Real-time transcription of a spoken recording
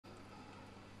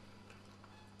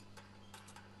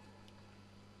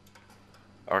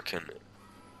I reckon.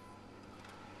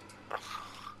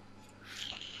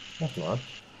 That's nice.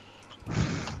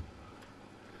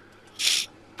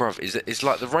 Bruv, is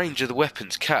like the range of the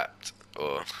weapons capped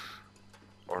or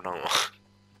not?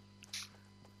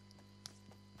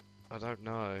 I don't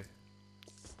know.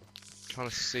 Trying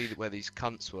to see where these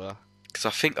cunts were. Because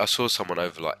I think I saw someone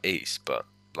over like east, but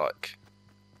like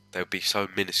they would be so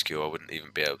minuscule I wouldn't even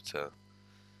be able to.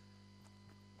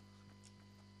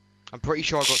 I'm pretty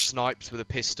sure I got sniped with a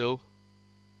pistol.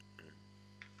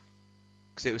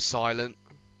 Because it was silent.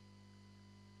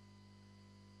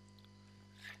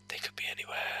 They could be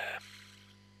anywhere.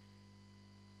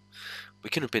 We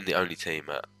couldn't have been the only team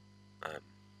at.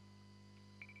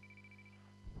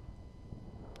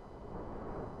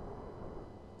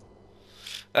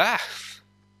 Ah!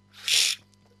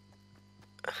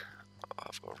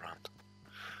 I've got to run.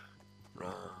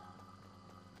 Run.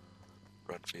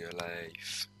 Run for your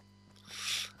life.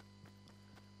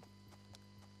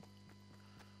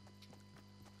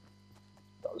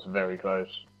 That was very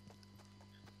close.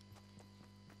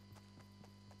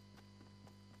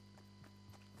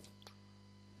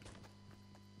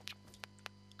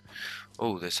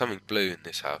 Oh, there's something blue in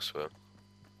this house, Will.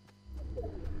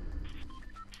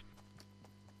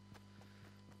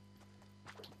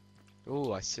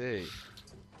 Oh, I see.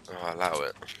 Oh, I'll allow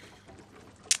it.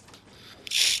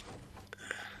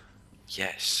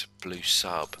 Yes, blue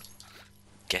sub.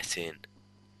 Get in.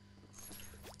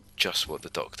 Just what the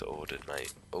doctor ordered,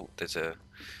 mate. Oh, there's a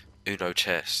Uno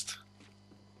chest.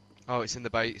 Oh, it's in the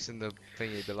bait. It's in the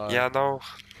thingy below. Yeah, no.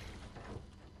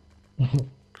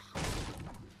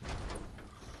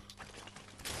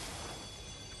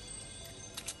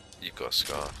 You've got a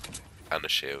scar and a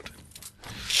shield.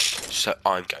 So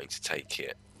I'm going to take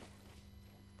it.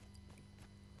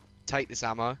 Take this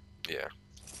ammo. Yeah.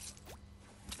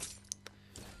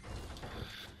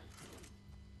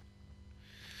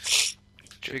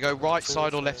 Should we go right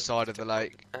side or left side of the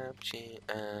lake?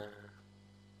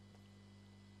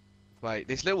 Wait,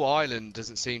 this little island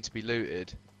doesn't seem to be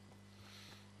looted.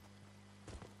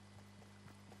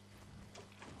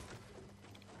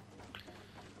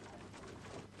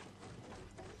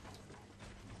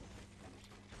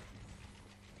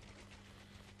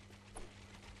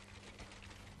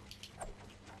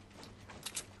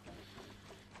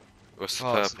 What's the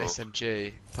Oh, it's an purple?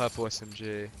 SMG. Purple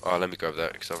SMG. Oh, let me grab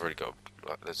that because I've already got.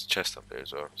 Like, there's a chest up there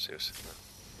as well. See what's in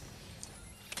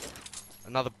there.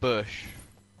 Another bush.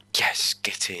 Yes,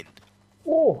 get in.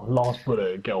 Oh, last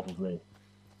bullet, get off of me.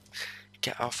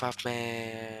 Get off of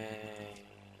me.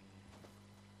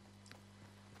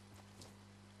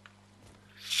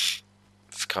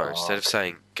 Instead of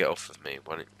saying get off of me,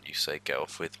 why don't you say get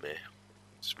off with me?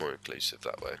 It's more inclusive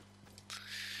that way.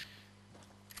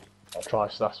 I try.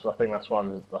 So I think that's why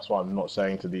I'm not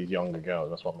saying to these younger girls.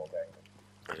 That's why I'm not getting them.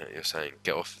 I know you're saying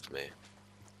get off of me.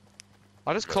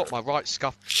 I just clocked my right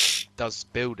scuff does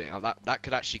building. That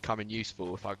could actually come in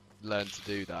useful if I learn to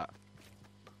do that.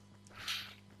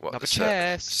 What? Another The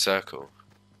chest. circle.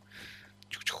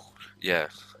 Yeah.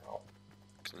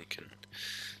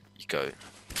 You go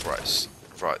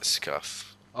right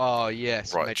scuff. Oh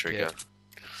yes. Right med trigger. kit.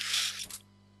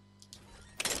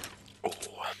 Oh.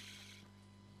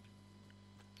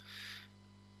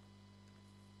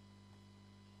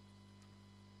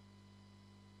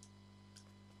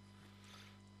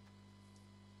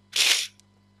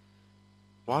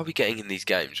 Why are we getting in these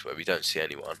games where we don't see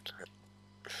anyone?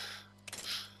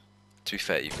 To be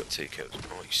fair, you've got 2 kills.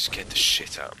 Oh, you scared the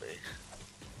shit out of me.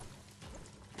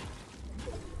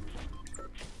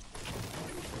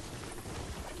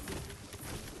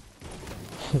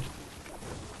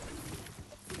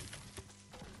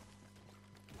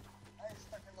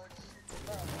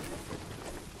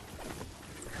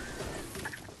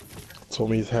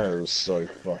 Tommy's hair is so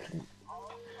fucking.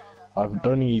 I don't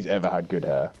think he's ever had good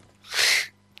hair.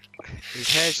 His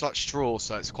hair's like straw,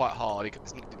 so it's quite hard. He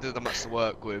doesn't have much to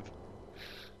work with.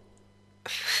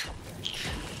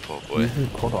 Poor boy. Use his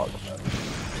product,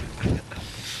 man.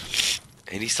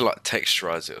 He needs to like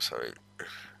texturize it or something.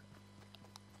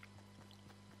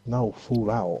 No,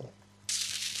 fall out.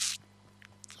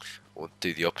 Or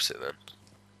do the opposite then.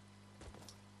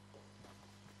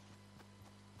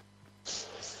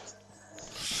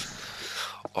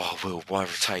 Oh, Will, my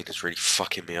retainer's really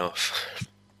fucking me off.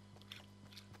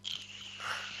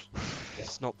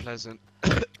 It's not pleasant.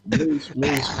 Mill's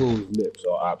lips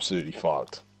are absolutely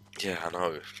fucked. Yeah, I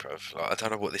know, bruv. Like, I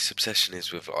don't know what this obsession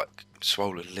is with like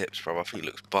swollen lips, bruv. I think it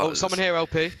looks Oh, butters. someone here,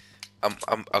 LP.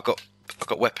 I got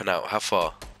weapon out. How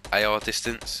far? AR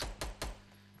distance.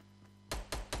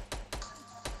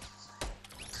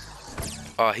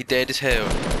 Oh, he dared his hair.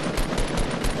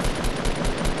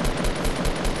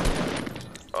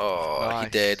 Oh, he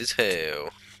Nice. dead as hell.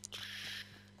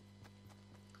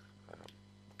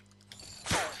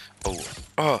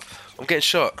 Oh, I'm getting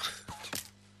shot.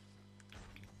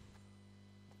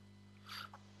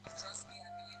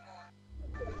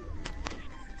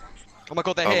 Oh my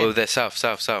god, they're Oh, here. well, they're south.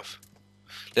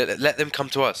 Let them come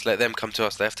to us. Let them come to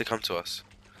us. They have to come to us.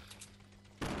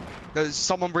 There's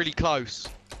someone really close.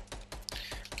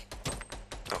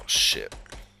 Oh, shit.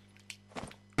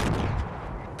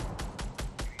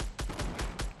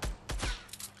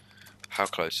 How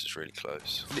close is really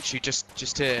close? Literally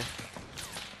just here.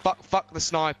 Fuck the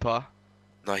sniper.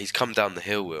 No, he's come down the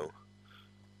hill, Will.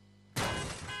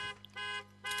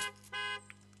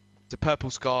 It's a purple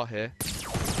scar here.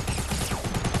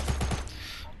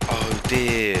 Oh,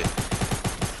 dear.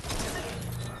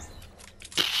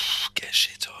 Get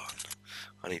shit on.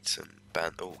 I need some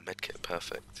band. Oh, medkit,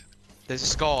 perfect. There's a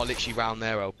scar literally round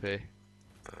there, LP.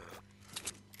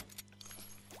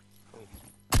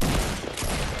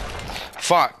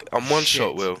 Fuck! I'm one Shit,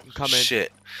 shot, Will. I'm coming.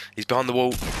 Shit. He's behind the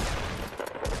wall.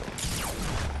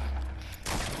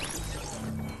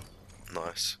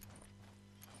 Nice.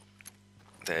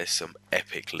 There's some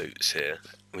epic loots here.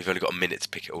 We've only got a minute to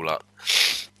pick it all up.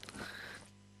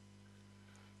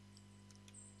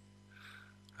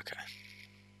 Okay.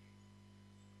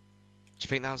 Do you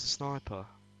think that was a sniper?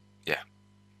 Yeah.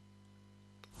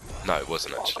 No, it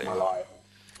wasn't actually. My life.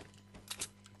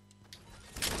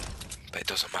 But it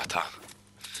doesn't matter.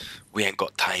 We ain't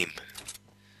got time.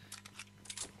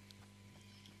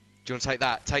 Do you want to take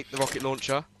that? Take the rocket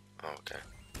launcher. Oh, okay.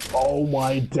 Oh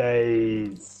my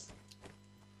days.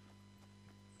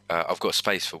 I've got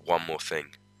space for one more thing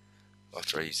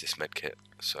after I use this med kit.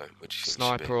 So, what do you think? It should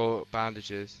Sniper be? or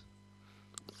bandages?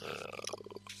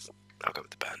 I'll go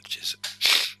with the bandages.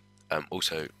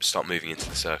 Also, start moving into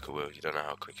the circle, Will. You don't know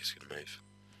how quick it's going to move.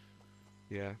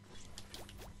 Yeah.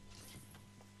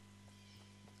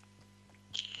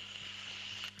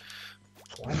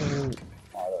 Why don't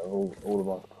all of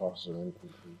our classes are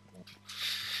infantry?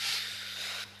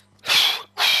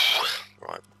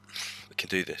 Right. We can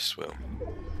do this, Will.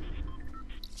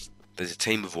 There's a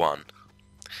team of one,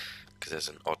 because there's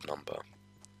an odd number.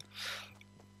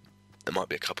 There might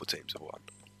be a couple teams of one.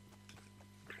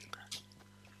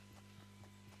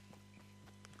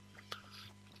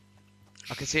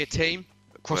 I can see a team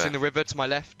crossing Where? the river to my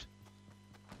left.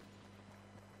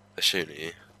 They're shooting at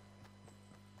you.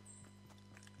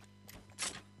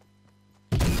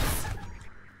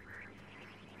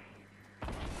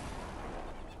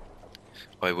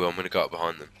 Wait, Will, I'm going to go up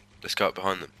behind them. Let's go up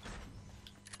behind them.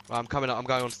 Right, I'm coming up. I'm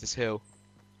going onto this hill.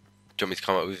 Do you want me to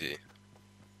come up with you?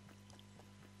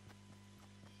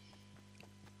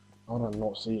 How do I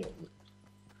not see it?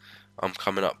 I'm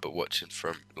coming up, but watching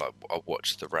from, like, I'll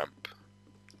watch the ramp.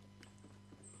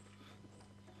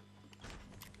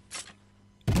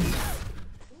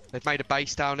 They've made a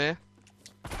base down here.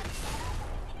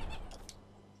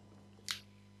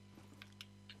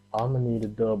 I'm gonna need a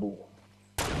double.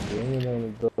 Bring it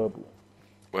on a double.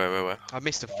 Where? I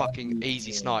missed a fucking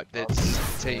easy snipe. There's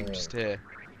a team just here.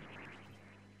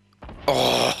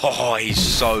 Oh, he's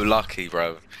so lucky,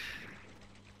 bro.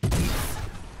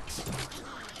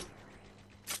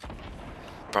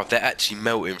 Bro, they're actually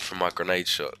melting from my grenade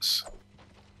shots.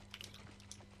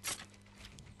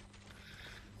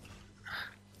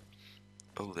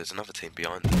 Oh, there's another team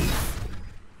behind them.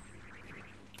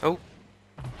 Oh.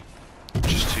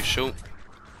 Just too short.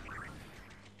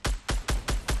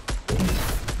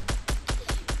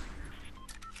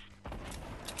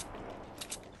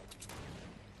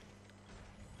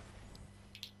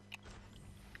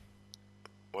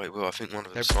 Wait, well, I think one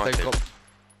of them They've sniping. got...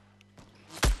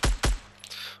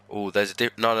 Oh, there's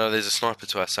a no, there's a sniper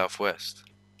to our southwest.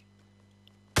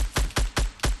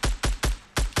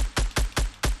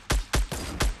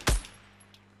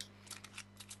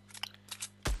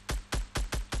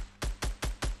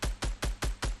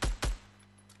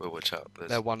 Well, watch out.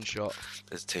 They're one shot.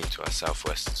 There's a team to our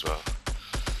southwest as well.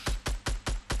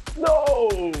 No!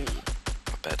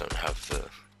 I bet I don't have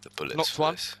the bullets Knocked for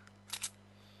one. this.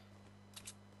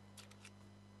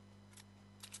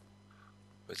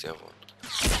 Where's the other one?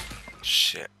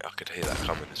 Shit, I could hear that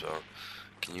coming as well.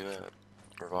 Can you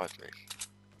revive me?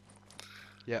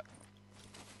 Yep.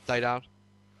 Stay down.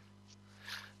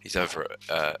 He's over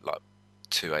at like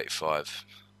 285.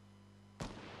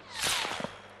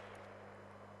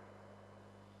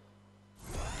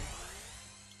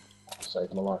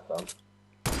 Saved my life, man.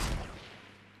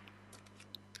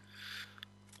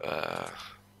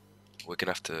 We're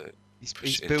gonna have to. He's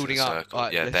push into building the up. circle.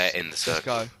 Right, Yeah, let's- they're in the Let's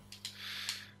circle. go.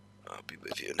 I'll be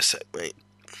with you in a sec, mate.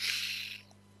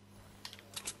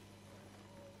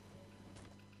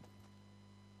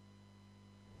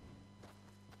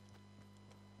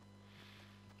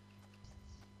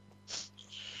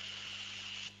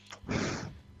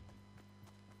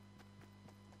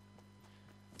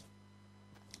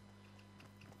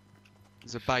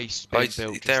 There's a base Oh, being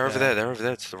built. just they're over there. They're over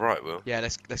there to the right, Will. Yeah,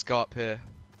 let's go up here.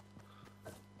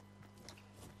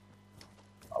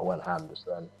 I went ham just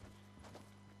then.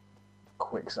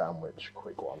 Quick sandwich,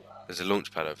 quick one. There's a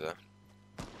launch pad over there.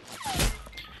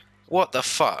 What the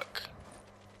fuck?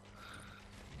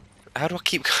 How do I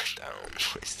keep going down?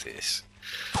 What is this?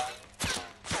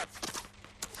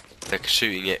 They're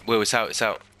shooting it. Will, it's out, it's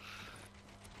out.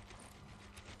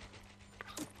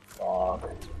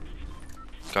 Fuck.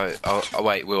 Go. Oh,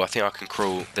 wait, Will, I think I can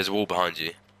crawl. There's a wall behind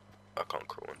you. I can't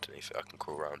crawl underneath it. I can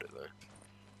crawl around it though.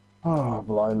 Oh,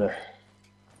 blimey.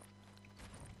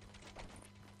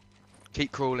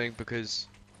 Keep crawling because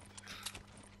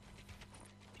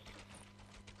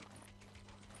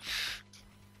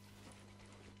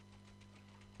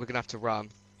we're gonna have to run.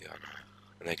 Yeah, I know.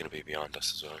 And they're gonna be behind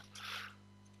us as well.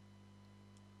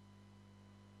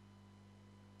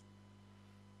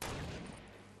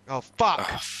 Oh fuck!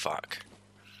 Oh, fuck.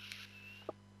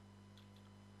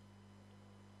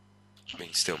 We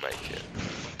can still make it.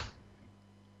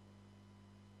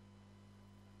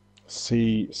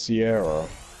 Sierra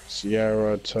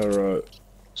Toa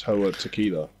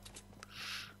Tequila.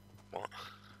 What?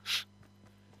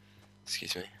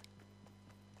 Excuse me.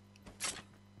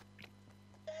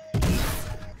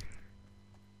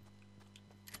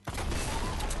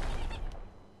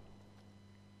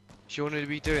 She wanted to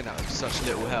be doing that with such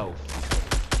little health.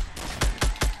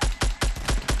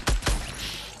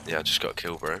 Yeah, I just got a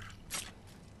kill, bro.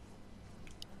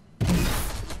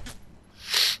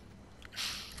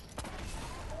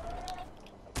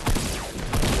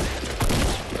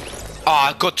 Oh,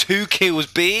 I got 2 kills,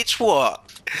 bitch. What?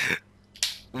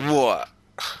 What?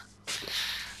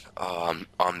 Oh,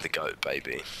 I'm the GOAT,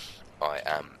 baby. I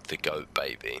am the GOAT,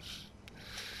 baby.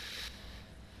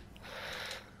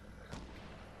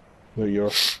 No, you're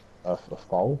a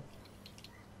foal?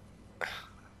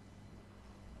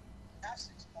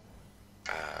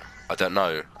 I don't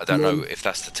know. I don't know if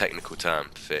that's the technical term,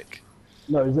 Vic.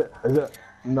 No, is it?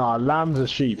 Nah, lamb's a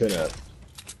sheep, innit?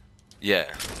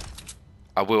 Yeah.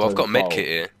 I will. So I've got a the med foal. kit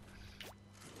here.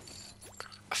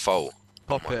 A foal.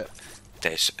 Pop it.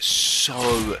 There's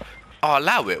so... Oh,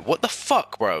 allow it. What the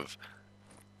fuck, bruv?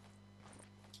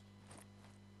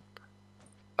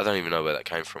 I don't even know where that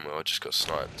came from. I just got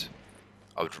sniped.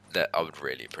 I would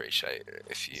really appreciate it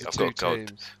if you. I've got gold.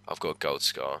 Teams. I've got a gold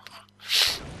scar.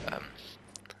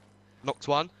 Knocked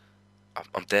one.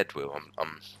 I'm dead, Will.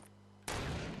 I'm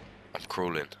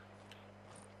crawling.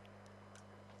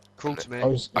 Crawl to me.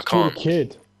 Oh, it's I called a can't.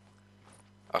 kid.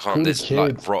 I Call can't. the There's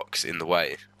like kid. rocks in the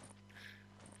way.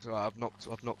 So I've knocked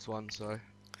one. So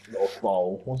Not a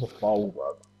foal. What's a foal,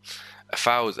 bro? A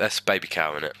foul. That's a baby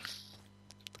cow in it.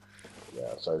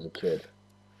 Yeah, so it's a kid.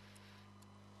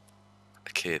 A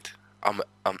kid. I'm.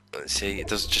 See, it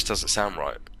just doesn't sound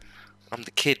right. I'm the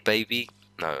kid, baby.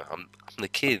 No, I'm the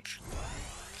kid.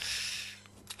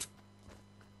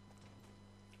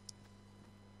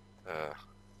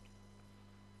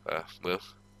 Will,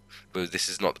 this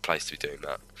is not the place to be doing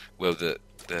that. Will, the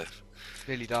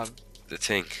nearly done.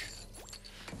 thing.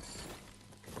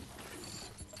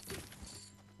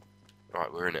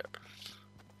 Right, we're in it.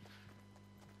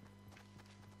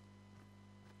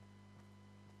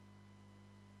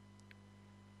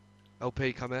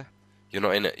 LP, come here. You're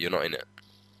not in it. You're not in it.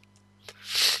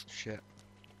 Shit.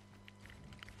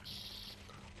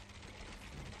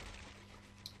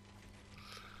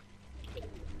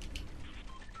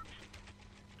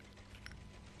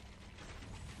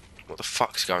 What the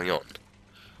fuck's going on?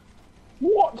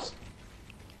 What?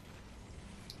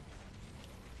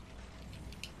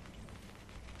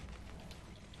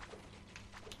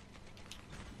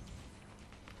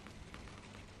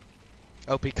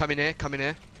 LP, come in here. Come in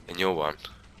here. In your one.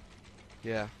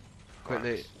 Yeah.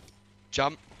 Quickly.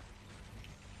 Jump.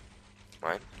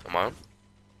 Right? Am I on?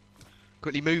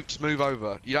 Quickly move. Just move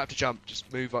over. You don't have to jump.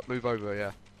 Just move up. Move over.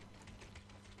 Yeah.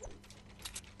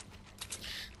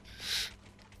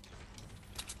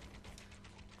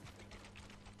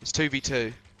 It's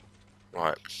 2v2.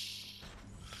 Right.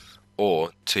 Or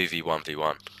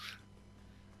 2v1v1.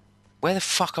 Where the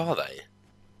fuck are they?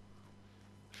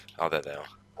 Oh, there they are.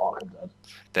 Fuck, I'm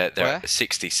dead. They're Where? at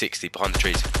 60 behind the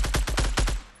trees.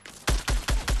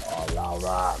 Oh, allow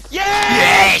that.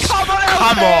 Yes! Come on!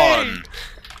 Come LP! on!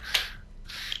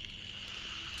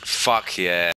 Fuck yeah.